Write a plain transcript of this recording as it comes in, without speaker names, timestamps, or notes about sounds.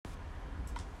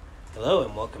Hello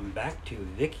and welcome back to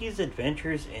Vicky's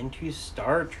Adventures into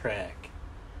Star Trek.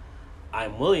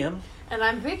 I'm William. And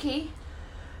I'm Vicky.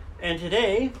 And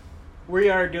today we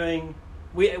are doing...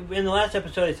 in the last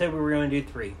episode I said we were going to do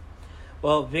 3.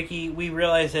 Well, Vicky, we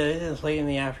realized that it is late in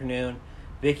the afternoon.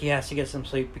 Vicky has to get some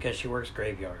sleep because she works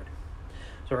graveyard.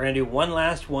 So we're going to do one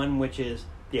last one, which is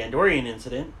the Andorian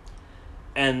incident.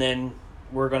 And then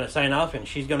we're going to sign off and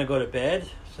she's going to go to bed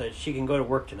so that she can go to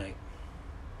work tonight.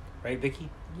 Right, Vicky?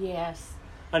 Yes.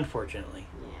 Unfortunately.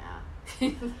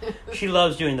 Yeah. She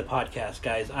loves doing the podcast,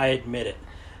 guys. I admit it.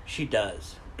 She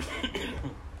does.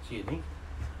 Excuse me.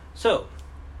 So,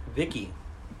 Vicky.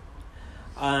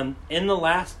 In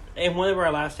one of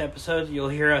our last episodes, you'll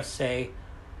hear us say,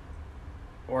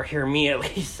 or hear me at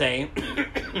least say,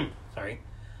 sorry.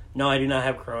 No, I do not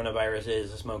have coronavirus. It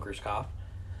is a smoker's cough.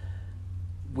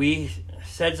 We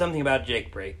said something about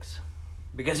Jake breaks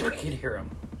because we could hear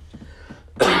him.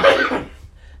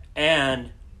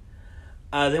 And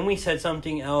then we said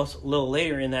something else a little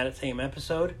later in that same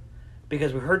episode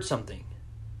because we heard something.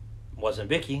 Wasn't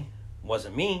Vicky.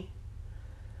 Wasn't me.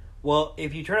 Well,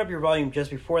 if you turn up your volume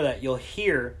just before that, you'll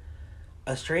hear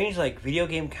a strange, video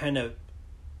game kind of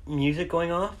music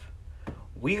going off.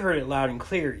 We heard it loud and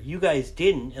clear. You guys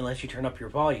didn't unless you turn up your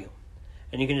volume.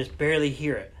 And you can just barely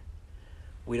hear it.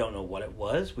 We don't know what it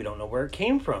was. We don't know where it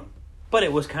came from. But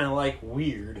it was kind of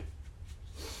weird.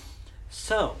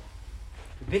 So,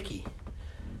 Vicky,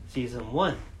 Season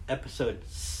 1, Episode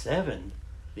 7,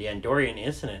 The Andorian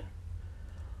Incident.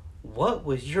 What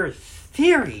was your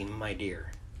theory, my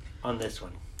dear, on this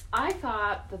one? I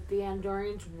thought that the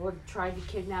Andorians would try to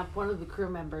kidnap one of the crew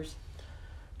members.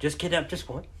 Just kidnap just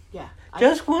one? Yeah.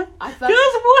 Just one? I thought,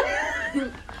 just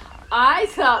one? I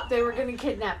thought they were going to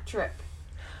kidnap Trip.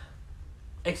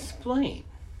 Explain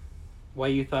why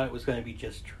you thought it was going to be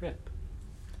just Trip.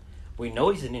 We know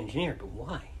he's an engineer, but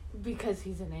why? Because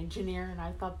he's an engineer, and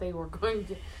I thought they were going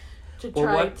to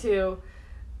try to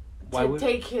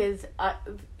take his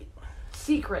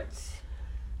secrets.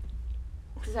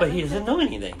 But he doesn't know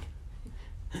anything.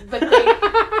 But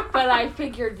I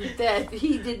figured that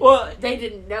he didn't. Well, they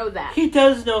didn't know that. He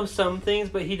does know some things,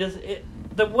 but he does.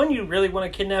 The one you really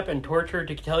want to kidnap and torture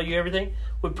to tell you everything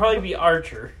would probably be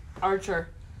Archer.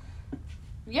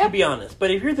 Yep. To be honest. But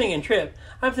if you're thinking Trip,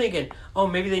 I'm thinking, oh,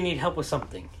 maybe they need help with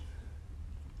something.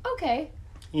 Okay.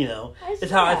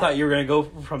 It's how I thought you were going to go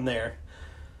from there.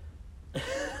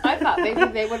 I thought maybe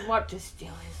they would want to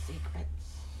steal his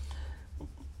secrets.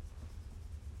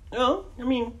 Well,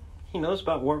 he knows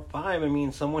about Warp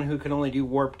 5. Someone who could only do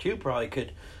Warp 2 probably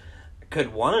could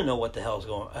want to know what the hell's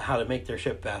how to make their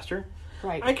ship faster.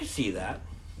 Right. I could see that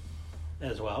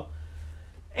as well.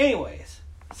 Anyways,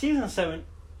 Season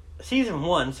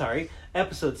 1,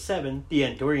 Episode 7, The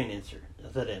Andorian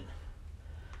Incident.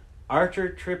 Archer,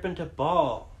 Trip, and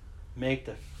T'Pol make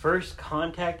the first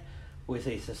contact with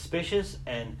a suspicious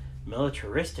and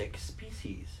militaristic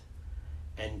species,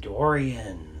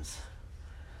 Andorians,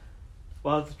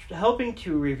 while helping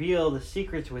to reveal the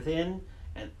secrets within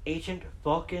an ancient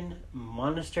Vulcan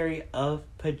monastery of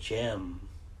Pajem.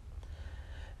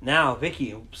 Now,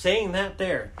 Vicky, saying that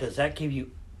there, does that give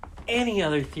you any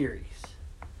other theories?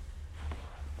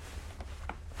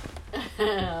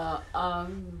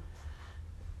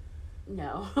 No.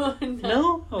 No?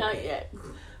 Okay. Not yet.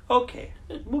 Okay,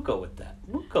 we'll go with that.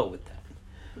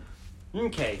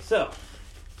 Okay, so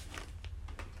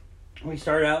we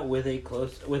start out with a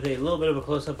little bit of a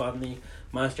close-up on the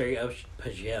monastery of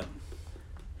Pajem.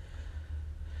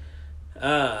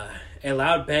 A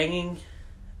loud banging,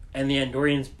 and the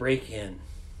Andorians break in.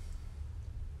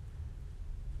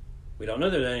 We don't know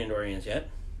they're the Andorians yet,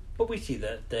 but we see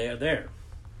that they are there.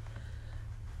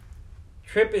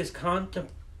 Trip is what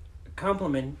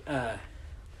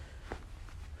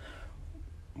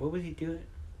was he doing?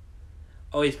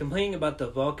 Oh, he's complaining about the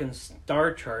Vulcan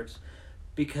star charts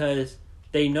because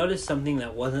they noticed something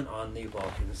that wasn't on the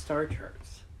Vulcan star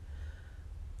charts.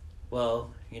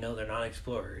 Well, they're not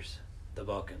explorers, the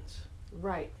Vulcans.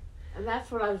 Right. And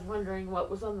that's what I was wondering, what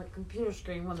was on the computer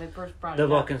screen when they first brought it the up.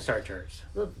 The Vulcan star charts.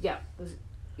 Yep.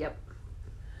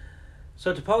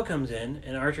 So T'Pol comes in,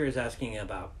 and Archer is asking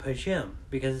about Pajem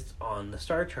because it's on the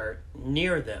star chart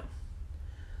near them.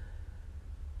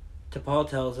 T'Pol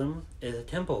tells him it is a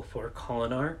temple for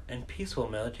Kolinar and peaceful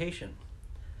meditation.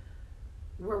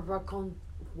 Where Vulcans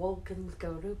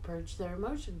go to purge their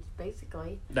emotions,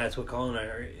 basically. That's what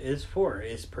Kolinar is for,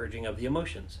 is purging of the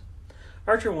emotions.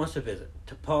 Archer wants to visit.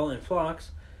 T'Pol and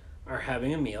Phlox are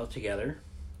having a meal together.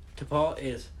 T'Pol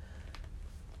is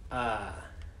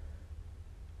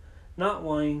not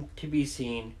wanting to be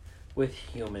seen with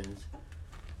humans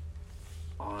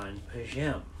on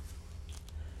Pajem.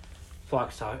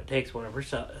 Phlox takes one of her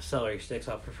celery sticks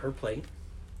off of her plate.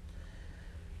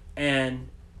 And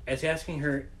is asking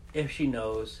her if she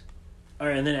knows,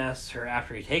 and then asks her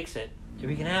after he takes it if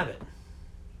he can have it.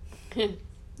 A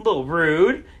little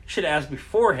rude. You should ask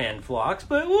beforehand, Phlox,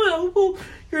 but well,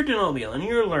 you're Denobian.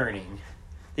 You're learning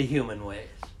the human ways.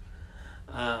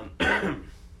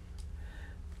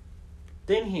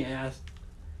 Then he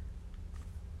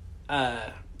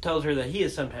tells her that he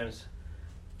is sometimes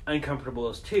uncomfortable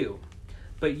as too,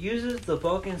 but uses the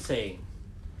Vulcan saying,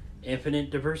 infinite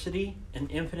diversity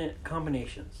and infinite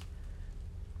combinations.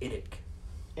 Idic.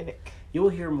 You will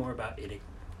hear more about Idic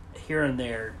here and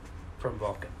there from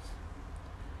Vulcans.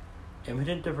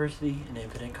 Infinite diversity and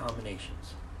infinite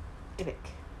combinations. Idic.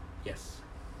 Yes.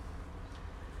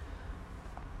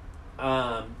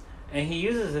 And he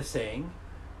uses this saying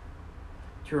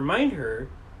to remind her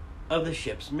of the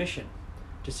ship's mission,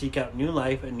 to seek out new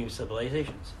life and new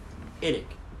civilizations. Idic.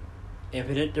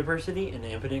 Infinite diversity and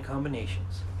infinite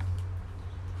combinations.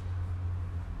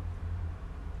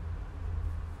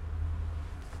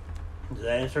 Does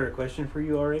that answer a question for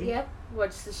you already? Yep.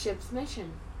 What's the ship's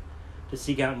mission? To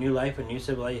seek out new life and new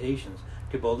civilizations.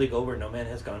 To boldly go where no man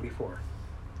has gone before.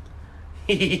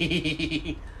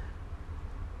 I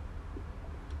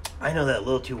know that a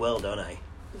little too well, don't I?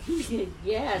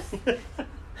 Yes.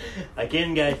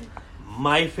 Again, guys,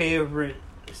 my favorite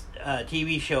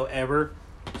TV show ever,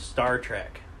 Star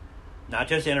Trek. Not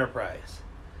just Enterprise,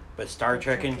 but Star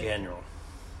Trek in general.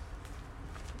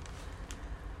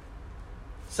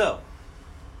 So,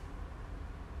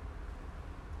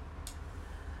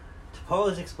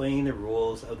 T'Pol is explaining the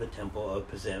rules of the Temple of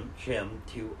Shem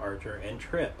to Archer and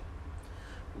Trip.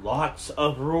 Lots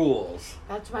of rules.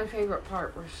 That's my favorite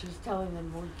part, where she's telling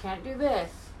them, well, you can't do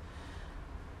this.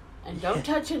 And don't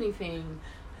touch anything.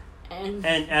 And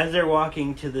as they're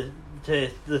walking to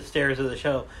the stairs of the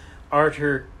show,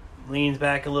 Archer leans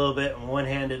back a little bit and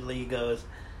one-handedly goes,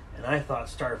 and I thought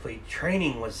Starfleet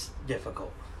training was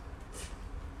difficult.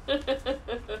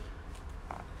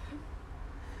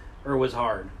 Or was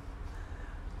hard.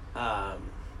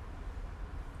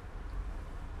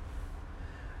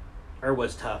 Or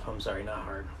was tough. I'm sorry, not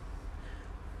hard.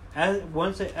 As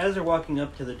they're walking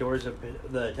up to the doors of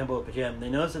the Temple of Pajem, they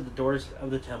notice that the doors of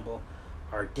the temple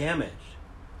are damaged.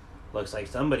 Looks like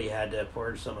somebody had to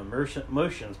forge some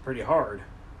motions pretty hard.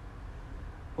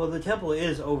 Well, the temple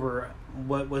is over,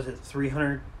 what was it,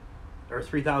 300 or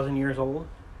 3,000 years old?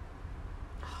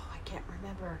 Oh, I can't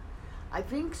remember. I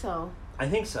think so.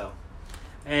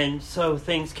 And so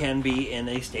things can be in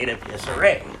a state of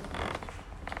disarray.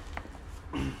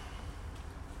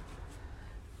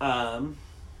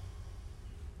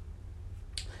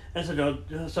 And so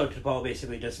T'Pol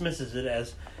basically dismisses it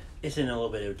as it's in a little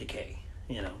bit of decay,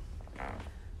 you know.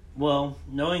 Well,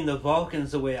 knowing the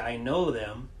Vulcans the way I know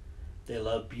them, they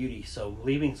love beauty, so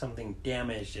leaving something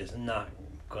damaged is not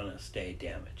going to stay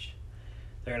damaged.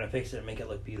 They're going to fix it and make it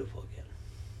look beautiful again.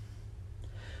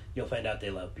 You'll find out they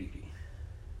love beauty,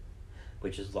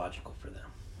 which is logical for them.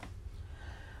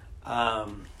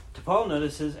 T'Pol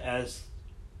notices as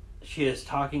she is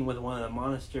talking with one of the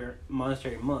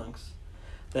monastery monks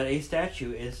that a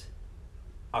statue is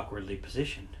awkwardly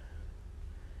positioned,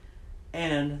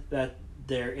 and that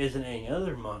there isn't any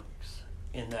other monks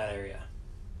in that area,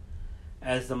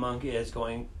 as the monk is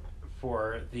going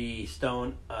for the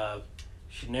stone of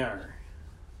Shinar.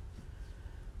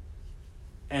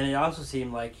 And it also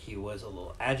seemed like he was a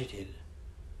little agitated.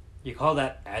 You call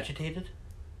that agitated?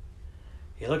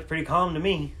 He looked pretty calm to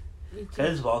me,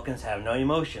 because Vulcans have no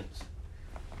emotions.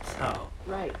 So,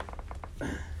 right.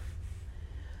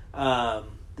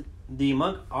 The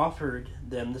monk offered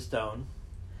them the stone.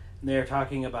 They're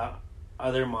talking about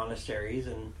other monasteries,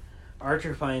 and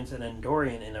Archer finds an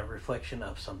Andorian in a reflection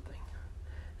of something.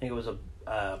 I think it was a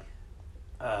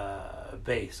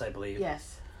vase, I believe.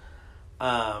 Yes.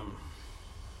 And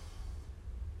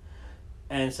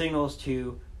signals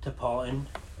to T'Pol and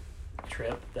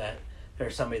Trip that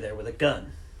there's somebody there with a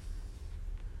gun.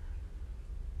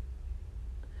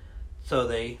 So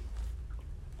they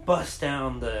bust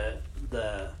down the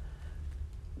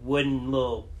wooden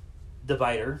little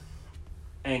divider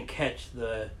and catch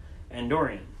the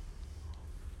Andorian.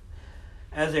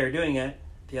 As they're doing it,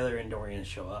 the other Andorians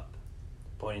show up,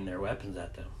 pointing their weapons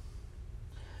at them.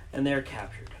 And they're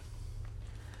captured.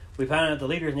 We found out the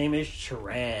leader's name is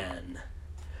Shiran.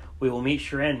 We will meet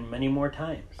Shiran many more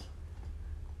times.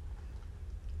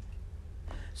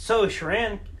 So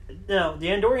Shiran, now the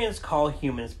Andorians call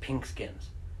humans pinkskins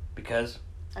because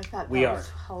I thought we was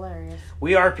hilarious.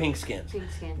 We are pinkskins.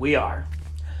 Pinkskins. We are.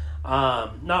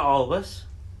 Not all of us,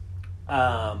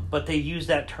 but they use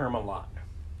that term a lot.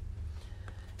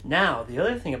 Now, the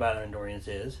other thing about Andorians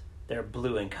is they're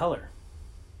blue in color.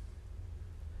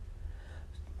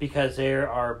 Because they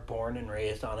are born and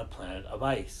raised on a planet of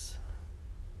ice.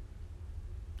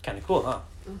 Kind of cool, huh?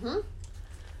 Mm-hmm.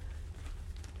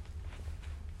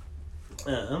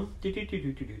 Where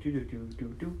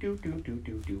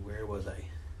was I?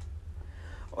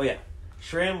 Oh yeah,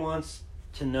 Shran wants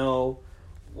to know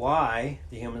why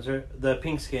the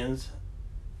Pinkskins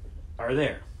are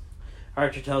there.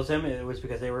 Archer tells them it was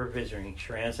because they were visiting.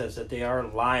 Shran says that they are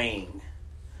lying.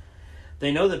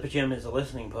 They know that Pajem is a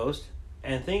listening post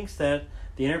and thinks that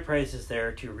the Enterprise is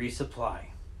there to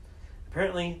resupply.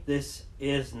 Apparently, this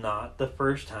is not the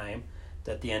first time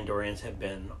that the Andorians have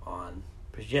been on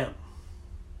Pajem.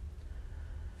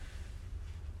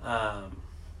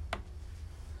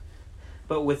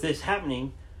 But with this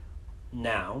happening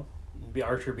now,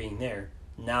 Archer being there,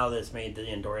 now that's made the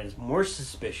Andorians more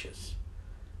suspicious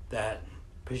that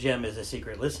Pajem is a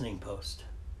secret listening post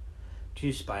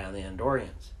to spy on the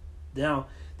Andorians. Now,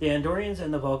 the Andorians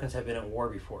and the Vulcans have been at war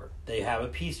before. They have a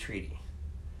peace treaty.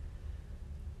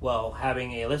 Well,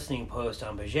 having a listening post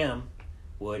on Pajem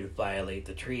would violate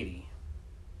the treaty.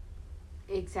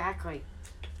 Exactly.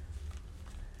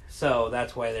 So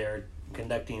that's why they're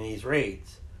conducting these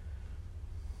raids.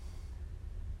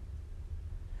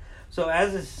 So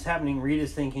as this is happening, Reed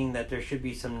is thinking that there should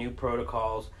be some new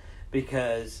protocols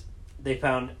because they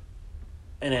found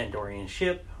an Andorian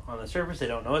ship on the surface. They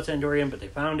don't know it's Andorian, but they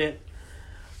found it.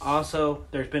 Also,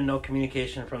 there's been no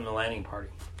communication from the landing party.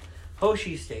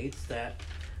 Hoshi states that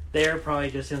they're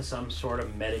probably just in some sort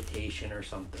of meditation or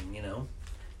something, you know.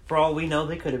 For all we know,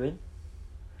 they could have been.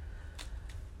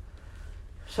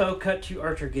 So, cut to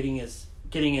Archer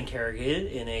getting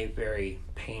interrogated in a very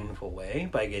painful way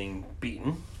by getting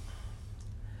beaten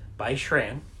by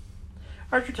Shran.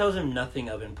 Archer tells him nothing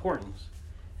of importance.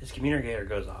 His communicator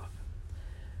goes off.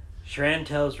 Shran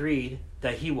tells Reed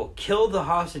that he will kill the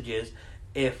hostages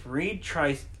if Reed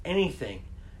tries anything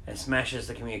and smashes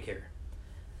the communicator.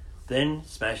 Then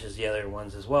smashes the other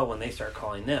ones as well when they start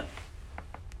calling them.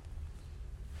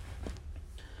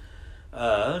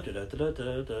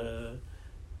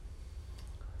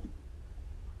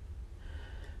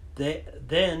 They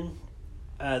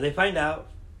find out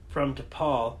from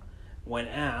T'Pol when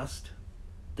asked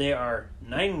they are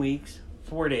 9 weeks,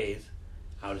 4 days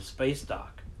out of space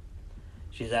dock.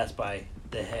 She's asked by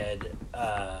the head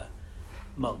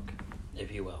monk,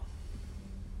 if you will.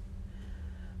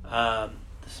 The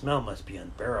smell must be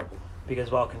unbearable because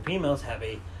Vulcan females have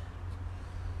a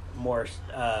more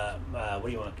what do I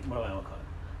want to call it?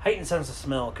 Heightened sense of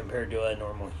smell compared to a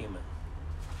normal human,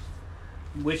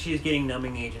 which she's getting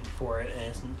numbing agent for it, and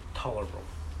it's tolerable.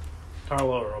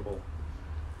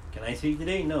 Can I speak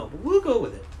today? No, but we'll go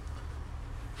with it.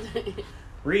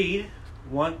 Reed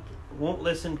won't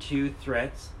listen to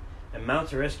threats and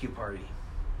mounts a rescue party.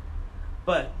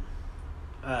 But,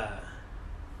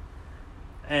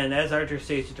 and as Archer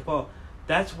states to T'Pol,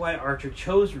 that's why Archer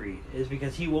chose Reed, is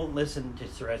because he won't listen to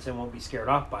threats and won't be scared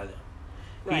off by them.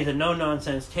 Right. He's a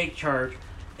no-nonsense, take charge,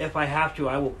 if I have to,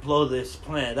 I will blow this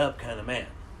planet up kind of man.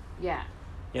 Yeah.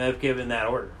 You know, I've given that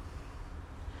order.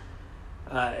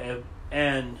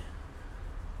 And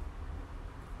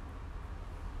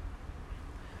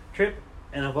Trip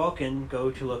and a Vulcan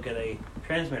go to look at a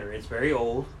transmitter. It's very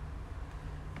old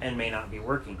and may not be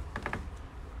working.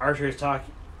 Archer is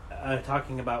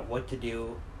talking about what to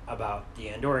do about the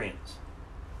Andorians.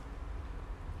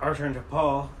 Archer and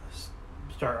T'Pol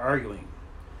start arguing,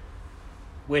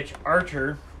 which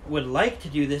Archer would like to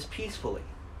do this peacefully,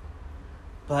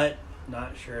 but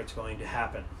not sure it's going to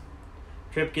happen.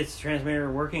 Trip gets the transmitter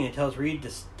working and tells Reed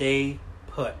to stay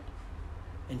put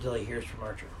until he hears from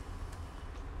Archer.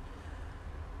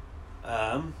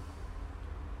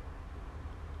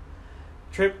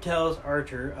 Trip tells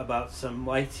Archer about some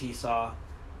lights he saw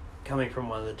coming from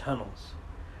one of the tunnels.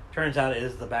 Turns out it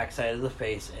is the backside of the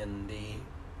face in the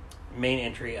main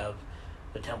entry of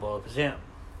the Temple of Pajem.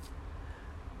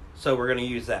 So we're going to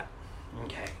use that.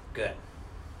 Okay, good.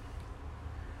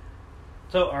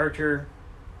 So Archer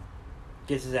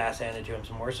gets his ass handed to him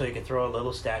some more so he can throw a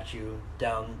little statue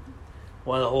down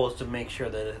one of the holes to make sure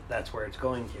that that's where it's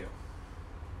going to.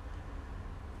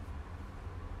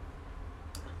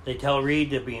 They tell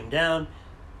Reed to beam down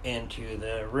into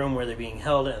the room where they're being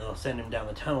held, and they'll send him down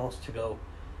the tunnels to go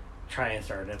try and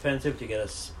start an offensive to get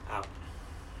us out.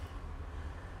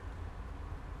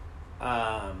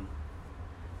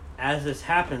 As this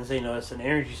happens, they notice an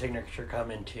energy signature come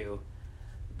into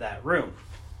that room.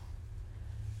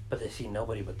 But they see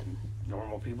nobody but the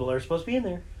normal people that are supposed to be in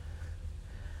there.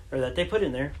 Or that they put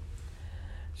in there.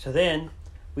 So then,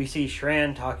 we see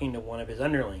Shran talking to one of his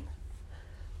underlings.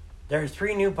 There are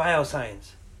 3 new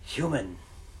biosigns. Human.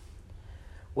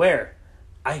 Where?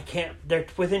 I can't... They're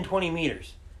within 20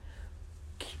 meters.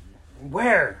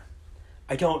 Where?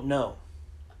 I don't know.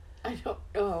 I don't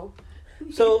know.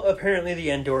 So, apparently the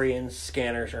Andorian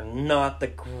scanners are not the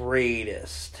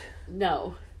greatest.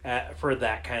 No. For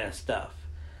that kind of stuff.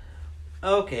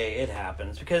 Okay, it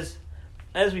happens. Because,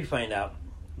 as we find out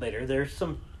later, there's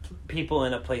some people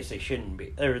in a place they shouldn't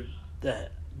be. Or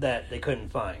that they couldn't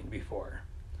find before.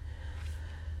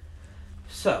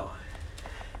 So,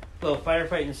 a little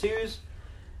firefight ensues.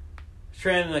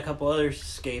 Shran and a couple others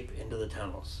escape into the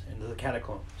tunnels, into the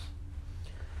catacombs.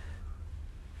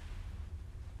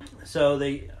 So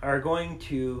they are going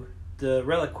to the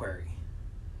reliquary,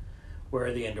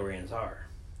 where the Andorians are.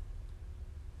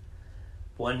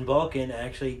 One Vulcan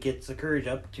actually gets the courage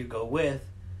up to go with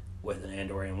an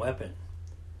Andorian weapon.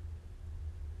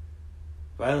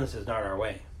 Violence is not our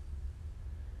way.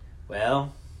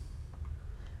 Well,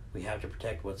 we have to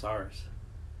protect what's ours.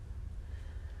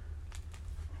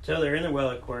 So they're in the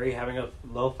reliquary having a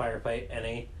low firefight, and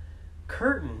a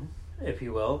curtain, if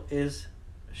you will, is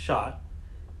shot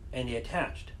and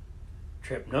attached.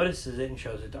 Trip notices it and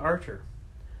shows it to Archer.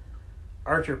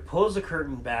 Archer pulls the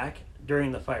curtain back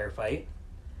during the firefight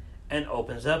and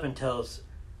opens up and tells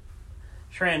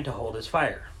Shran to hold his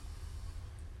fire.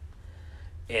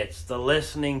 It's the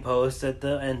listening post that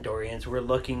the Andorians were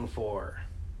looking for.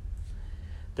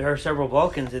 There are several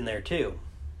Vulcans in there too,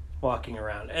 walking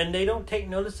around, and they don't take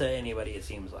notice of anybody, it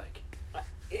seems like.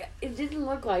 It didn't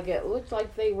look like it. It looked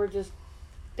like they were just...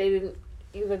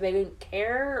 Either they didn't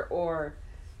care, or...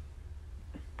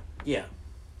 Yeah.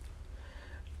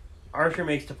 Archer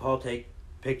makes T'Pol take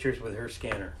pictures with her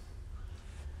scanner.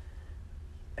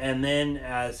 And then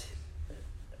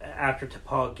after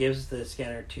T'Pol gives the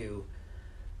scanner to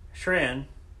Shran,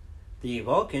 the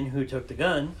Vulcan who took the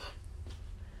gun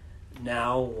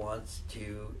now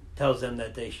tells them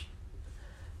that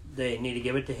they need to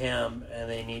give it to him and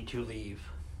they need to leave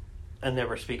and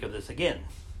never speak of this again.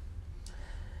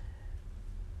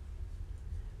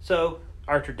 So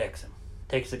Archer decks him,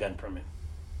 takes the gun from him.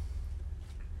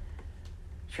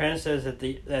 Shran says that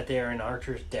they are in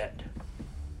Archer's debt.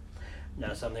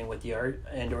 Now, something with the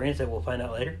Andorians that we'll find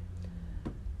out later.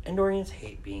 Andorians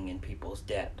hate being in people's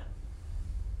debt.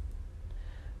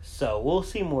 So we'll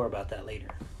see more about that later.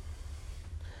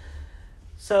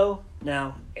 So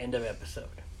now, end of episode.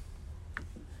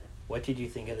 What did you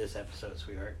think of this episode,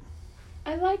 sweetheart?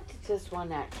 I liked this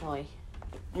one, actually.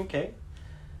 Okay.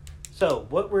 So,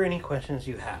 what were any questions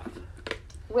you have?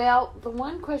 Well, the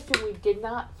one question we did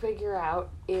not figure out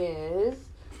is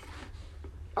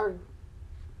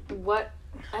what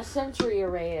a sensory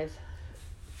array is.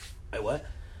 A what?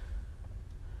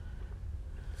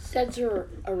 Sensor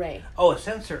array. Oh, a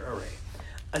sensor array.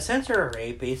 A sensor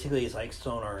array basically is like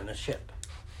sonar in a ship.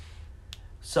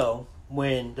 So,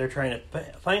 when they're trying to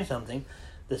find something,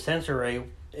 the sensor array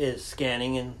is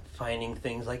scanning and finding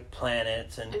things like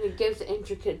planets and it gives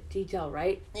intricate detail,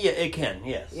 right? Yeah, it can,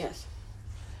 yes. Yes.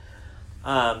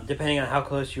 Depending on how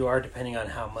close you are, depending on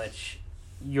how much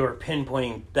you're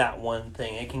pinpointing that one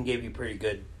thing, it can give you pretty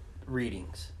good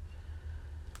readings.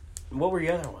 What were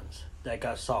the other ones that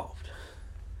got solved?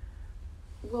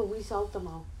 Well, we solved them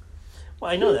all. Well,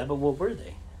 I know that, but what were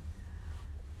they?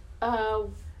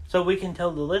 So we can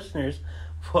tell the listeners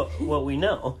what we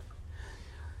know.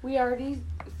 We already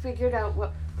figured out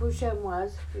what Bushem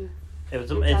was.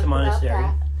 It's a monastery,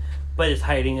 but it's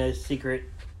hiding a secret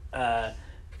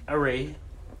array.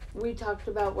 We talked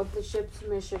about what the ship's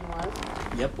mission was.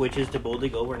 Yep, which is to boldly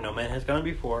go where no man has gone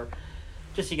before,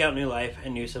 to seek out new life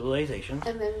and new civilization.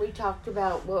 And then we talked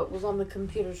about what was on the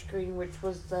computer screen, which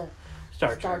was the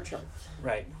star charts.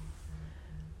 Right.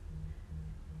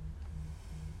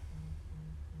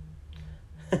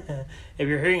 If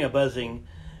you're hearing a buzzing,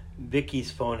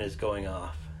 Vicky's phone is going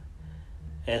off.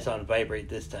 And it's on vibrate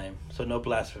this time, so no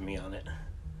blasphemy on it.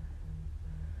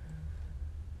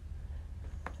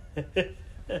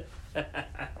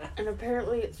 And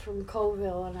apparently it's from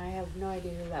Colville, and I have no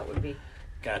idea who that would be.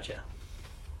 Gotcha.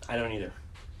 I don't either.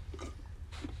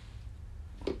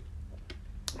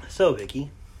 So,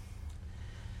 Vicky,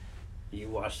 you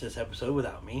watched this episode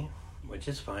without me, which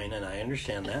is fine, and I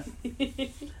understand that.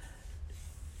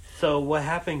 So what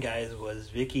happened, guys, was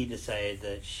Vicky decided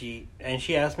that she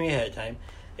asked me ahead of time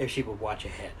if she would watch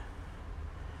ahead,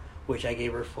 which I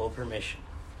gave her full permission.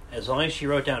 As long as she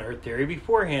wrote down her theory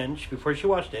beforehand, before she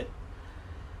watched it,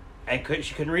 and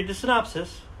she couldn't read the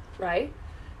synopsis. Right.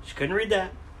 She couldn't read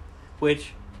that,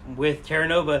 which with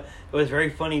Terranova, it was very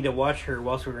funny to watch her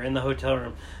whilst we were in the hotel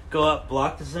room go up,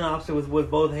 block the synopsis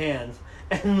with both hands,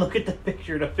 and look at the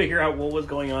picture to figure out what was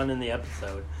going on in the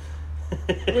episode.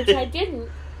 Which I didn't.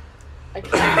 I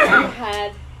kind of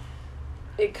had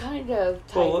it kind of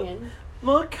tied in.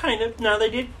 Well, kind of. No, they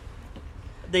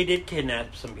did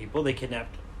kidnap some people. They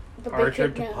kidnapped Archer,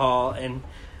 DePaul,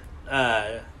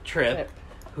 and Trip,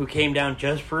 who came down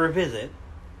just for a visit.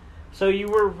 So you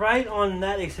were right on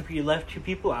that, except you left 2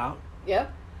 people out.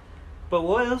 Yep. But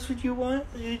what else did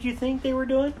you think they were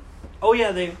doing? Oh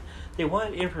yeah, they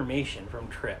wanted information from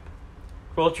Trip.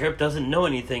 Well, Trip doesn't know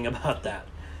anything about that.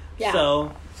 Yeah.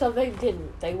 So they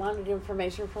didn't. They wanted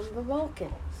information from the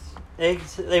Vulcans.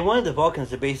 They wanted the Vulcans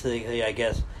to basically, I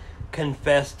guess,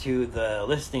 confess to the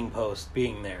listening post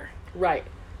being there. Right.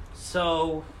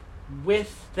 So,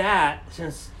 with that,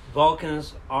 since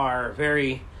Vulcans are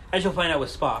very, as you'll find out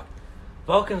with Spock,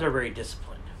 Vulcans are very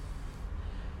disciplined.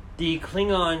 The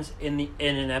Klingons in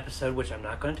an episode, which I'm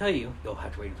not going to tell you, you'll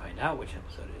have to wait and find out which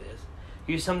episode it is,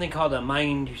 use something called a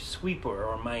mind sweeper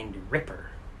or mind ripper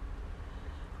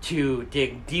to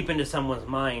dig deep into someone's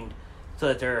mind so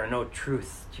that there are no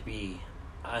truths to be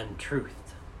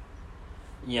untruths.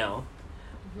 You know?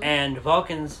 Mm-hmm. And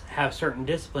Vulcans have certain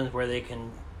disciplines where they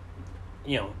can,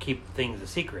 keep things a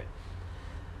secret.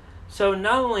 So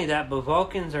not only that, but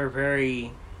Vulcans are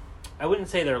very, I wouldn't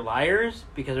say they're liars,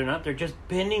 because they're not. They're just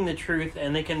bending the truth,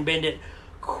 and they can bend it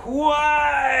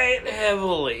quite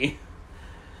heavily.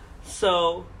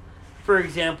 So, for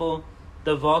example,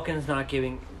 the Vulcans not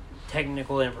giving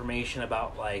technical information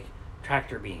about, like,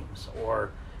 tractor beams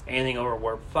or anything over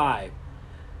warp 5.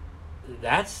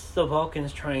 That's the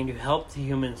Vulcans trying to help the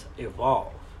humans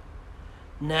evolve.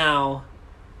 Now,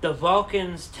 the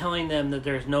Vulcans telling them that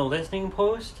there's no listening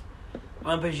post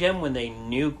on Pajem when they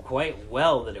knew quite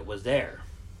well that it was there.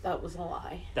 That was a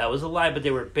lie. That was a lie, but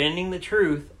they were bending the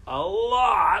truth a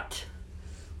lot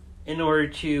in order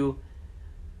to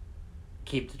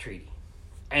keep the treaty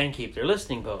and keep their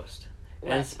listening post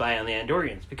and spy on the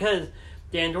Andorians, because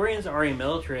the Andorians are a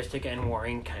militaristic and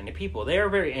warring kind of people. They are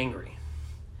very angry,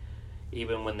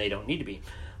 even when they don't need to be.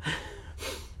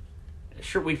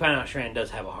 Sure, we find out Shran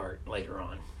does have a heart later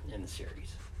on in the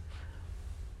series.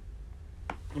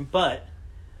 But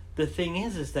the thing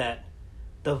is that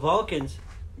the Vulcans,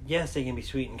 yes, they can be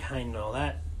sweet and kind and all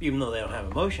that, even though they don't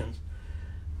have emotions.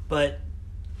 But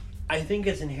I think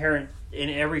it's inherent in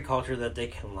every culture that they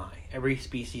can lie. Every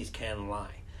species can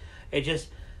lie. It just,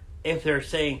 if they're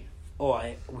saying,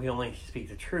 we only speak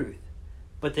the truth,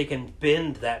 but they can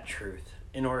bend that truth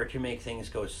in order to make things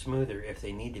go smoother if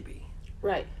they need to be.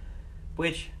 Right.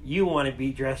 Which you want to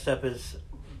be dressed up as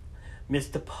Miss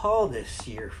DePaul this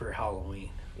year for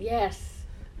Halloween. Yes.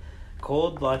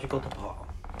 Cold, logical DePaul,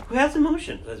 who has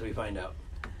emotions, as we find out.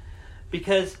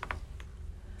 Because,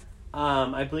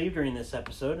 I believe during this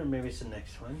episode, or maybe it's the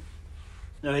next one.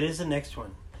 No, it is the next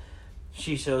one.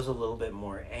 She shows a little bit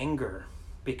more anger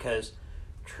because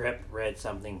Trip read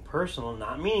something personal,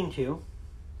 not meaning to.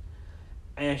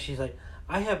 And she's like,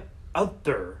 I have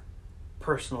other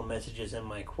personal messages in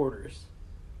my quarters.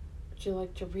 Would you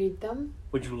like to read them?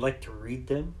 Would you like to read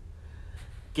them?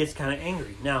 Gets kind of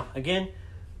angry. Now, again,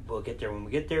 we'll get there when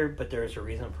we get there, but there's a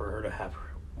reason for her to have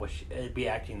be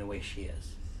acting the way she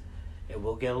is. It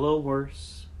will get a little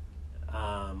worse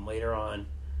later on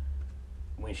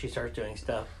when she starts doing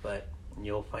stuff, but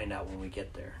you'll find out when we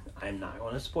get there. I'm not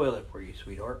going to spoil it for you,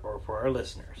 sweetheart, or for our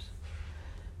listeners.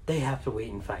 They have to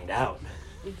wait and find out.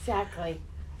 Exactly.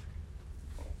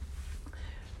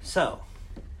 So,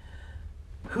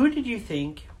 who did you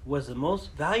think was the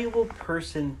most valuable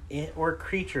person or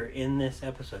creature in this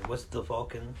episode? Was it the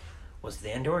Vulcan? Was it the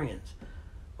Andorians?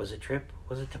 Was it Trip?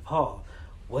 Was it T'Pol?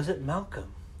 Was it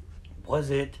Malcolm? Was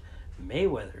it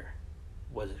Mayweather?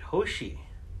 Was it Hoshi?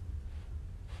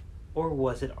 Or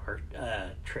was it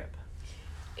Trip?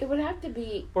 It would have to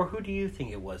be... Or who do you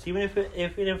think it was? Even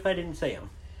if I didn't say him.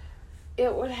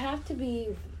 It would have to be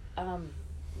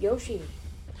Yoshi.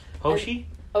 Hoshi?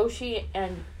 Oshi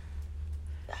and...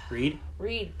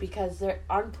 Reed, because they're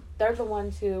the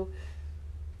ones who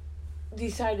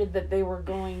decided that they were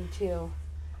going to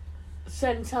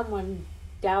send someone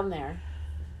down there.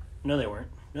 No, they weren't.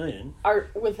 No, they didn't.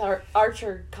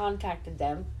 Archer contacted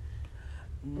them.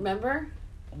 Remember?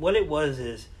 What it was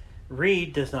is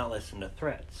Reed does not listen to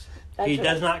threats. He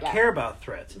does not care about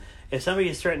threats. If somebody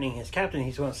is threatening his captain,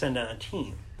 he's going to send down a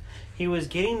team. He was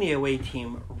getting the away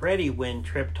team ready when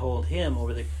Trip told him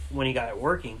when he got it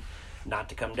working not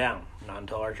to come down. Not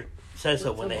until Archer says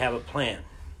so when they have a plan.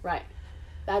 Right.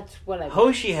 That's what I mean.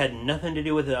 Hoshi had nothing to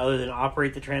do with it other than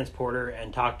operate the transporter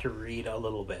and talk to Reed a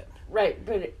little bit. Right,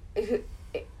 but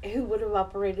who would have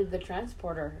operated the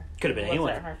transporter? Could have been Was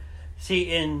anyone. it her?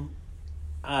 See, in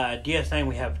DS9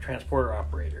 we have transporter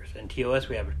operators. In TOS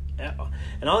we have,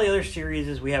 in all the other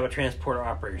series we have a transporter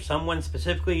operator. Someone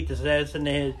specifically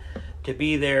designated to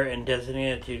be there and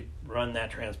designated to run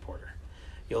that transporter.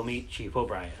 You'll meet Chief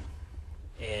O'Brien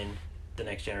in the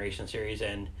Next Generation series,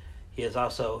 and he is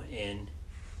also in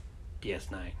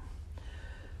DS9.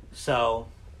 So,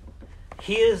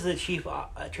 he is the chief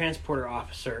transporter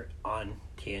officer on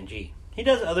TNG. He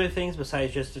does other things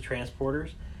besides just the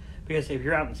transporters, because if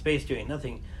you're out in space doing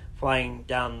nothing, flying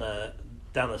down the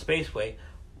spaceway,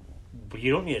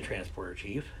 you don't need a transporter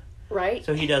chief. Right.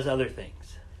 So he does other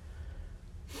things.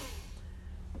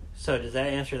 So does that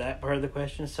answer that part of the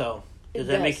question? So does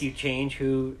that make you change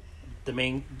who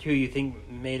you think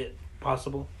made it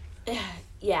possible?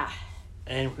 Yeah.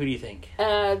 And who do you think?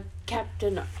 The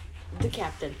captain,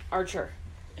 Archer.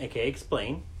 Okay,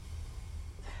 explain.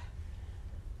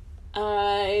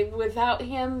 Without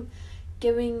him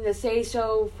giving the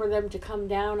say-so for them to come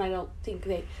down, I don't think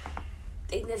they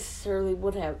necessarily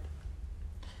would have.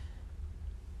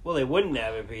 Well, they wouldn't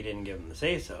have if he didn't give them the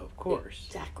say-so, of course.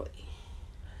 Exactly.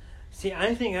 See,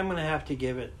 I think I'm going to have to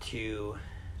give it to...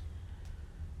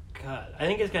 God, I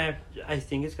think it's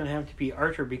going to have to be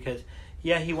Archer, because,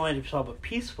 yeah, he wanted to solve it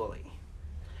peacefully.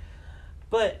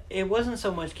 But it wasn't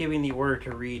so much giving the order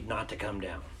to Reed not to come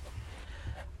down.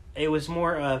 It was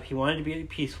more of he wanted to be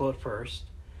peaceful at first,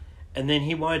 and then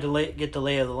he wanted to get the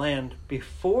lay of the land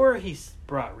before he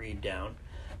brought Reed down.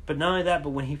 But not only that,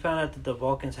 but when he found out that the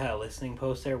Vulcans had a listening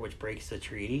post there, which breaks the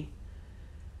treaty,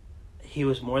 he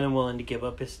was more than willing to give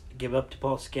up to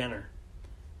Paul Scanner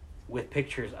with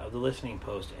pictures of the listening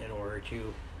post in order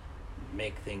to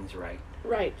make things right.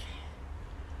 Right.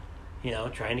 You know,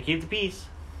 trying to keep the peace.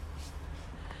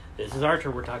 This is Archer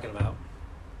we're talking about.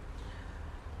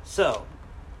 So,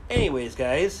 anyways,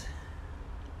 guys.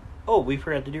 Oh, we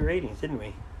forgot to do ratings, didn't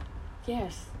we?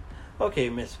 Yes. Okay,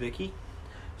 Miss Vicky.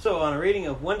 So, on a rating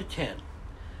of 1 to 10,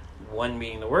 1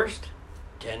 being the worst,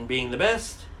 10 being the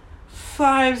best,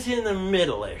 5's in the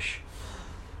middle-ish.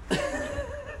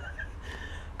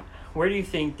 Where do you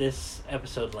think this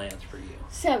episode lands for you?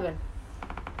 7.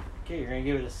 Okay, you're going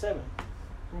to give it a 7.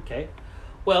 Okay.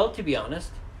 Well, to be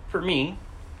honest, for me,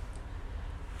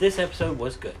 this episode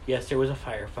was good. Yes, there was a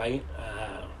firefight.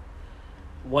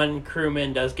 One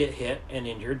crewman does get hit and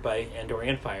injured by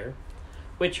Andorian fire,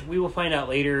 which we will find out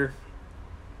later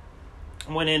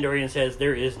when Andorian says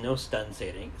there is no stun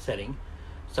setting.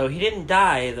 So he didn't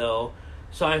die, though.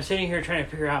 So I'm sitting here trying to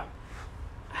figure out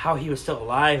how he was still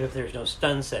alive if there's no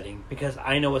stun setting, because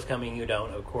I know what's coming, you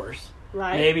don't, of course.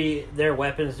 Right. Maybe their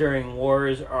weapons during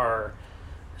wars are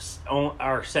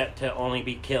set to only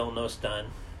be kill, no stun.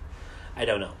 I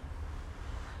don't know.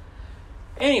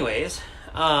 Anyways,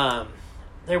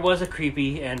 there was a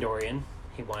creepy Andorian.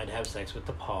 He wanted to have sex with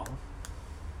the Paul.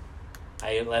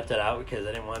 I left it out because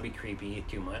I didn't want to be creepy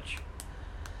too much.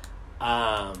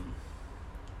 That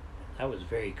was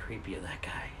very creepy of that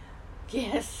guy.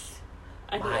 Yes.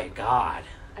 My God.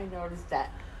 I noticed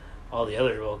that. All the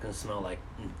other Vulcans smell like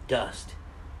dust.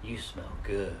 You smell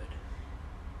good.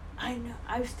 I know.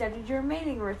 I've studied your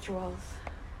mating rituals.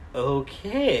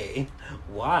 Okay.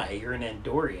 Why? You're an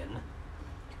Andorian.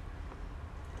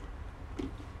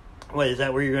 What, is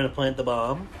that where you're going to plant the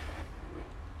bomb?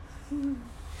 In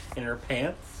her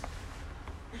pants?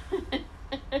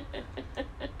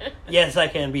 Yes, I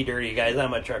can be dirty, guys.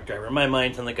 I'm a truck driver. My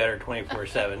mind's in the gutter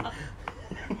 24/7.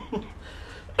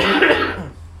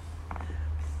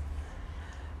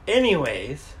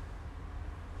 Anyways,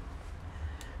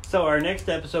 so our next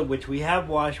episode, which we have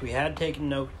watched, we have taken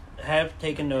notes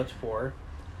for.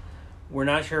 We're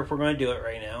not sure if we're going to do it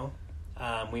right now.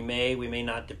 We may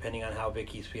not, depending on how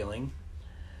Vicky's feeling.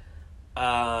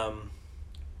 So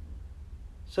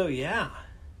yeah.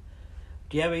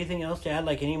 Do you have anything else to add?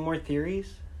 Like any more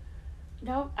theories?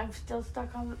 No, I'm still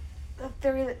stuck on the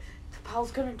theory that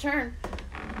Paul's going to turn.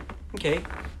 Okay.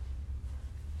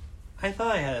 I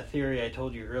thought I had a theory I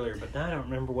told you earlier, but now I don't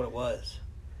remember what it was.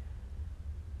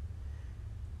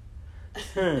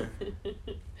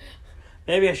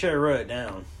 Maybe I should have wrote it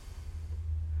down.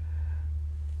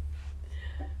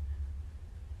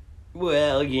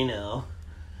 Well, you know.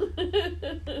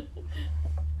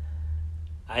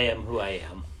 I am who I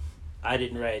am. I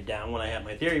didn't write it down when I had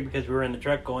my theory because we were in the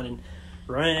truck going and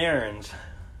running errands.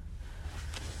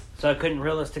 So I couldn't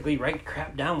realistically write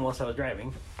crap down whilst I was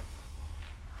driving.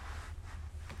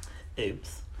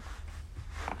 Oops.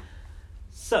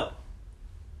 So,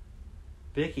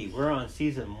 Vicky, we're on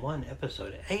season 1,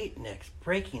 episode 8 next,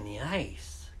 Breaking the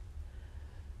Ice.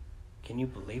 Can you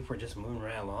believe we're just moving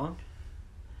right along?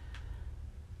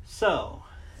 So,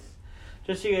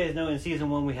 just so you guys know, in season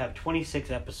 1 we have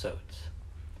 26 episodes.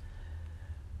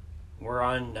 We're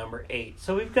on number 8.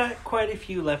 So we've got quite a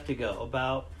few left to go.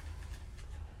 About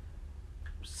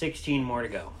 16 more to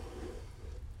go.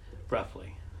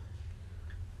 Roughly.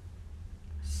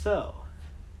 So,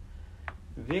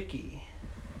 Vicky,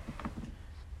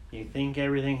 you think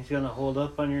everything's going to hold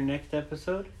up on your next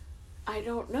episode? I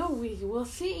don't know. We will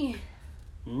see.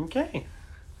 Okay.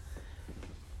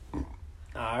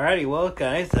 Alrighty, well,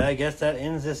 guys, I guess that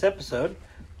ends this episode.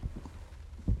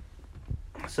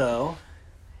 So,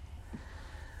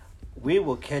 we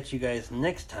will catch you guys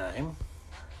next time.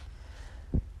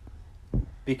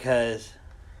 Because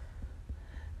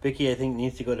Vicky, I think,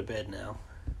 needs to go to bed now.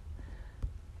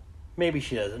 Maybe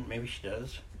she doesn't. Maybe she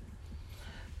does.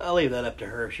 I'll leave that up to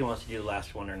her if she wants to do the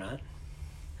last one or not.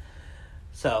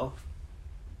 So,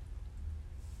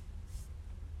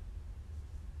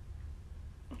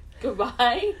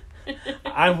 goodbye.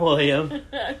 I'm William.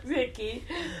 I'm Vicky.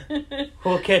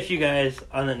 We'll catch you guys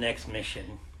on the next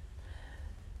mission.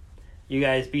 You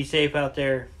guys be safe out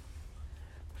there.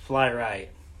 Fly right.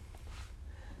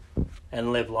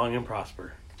 And live long and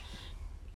prosper.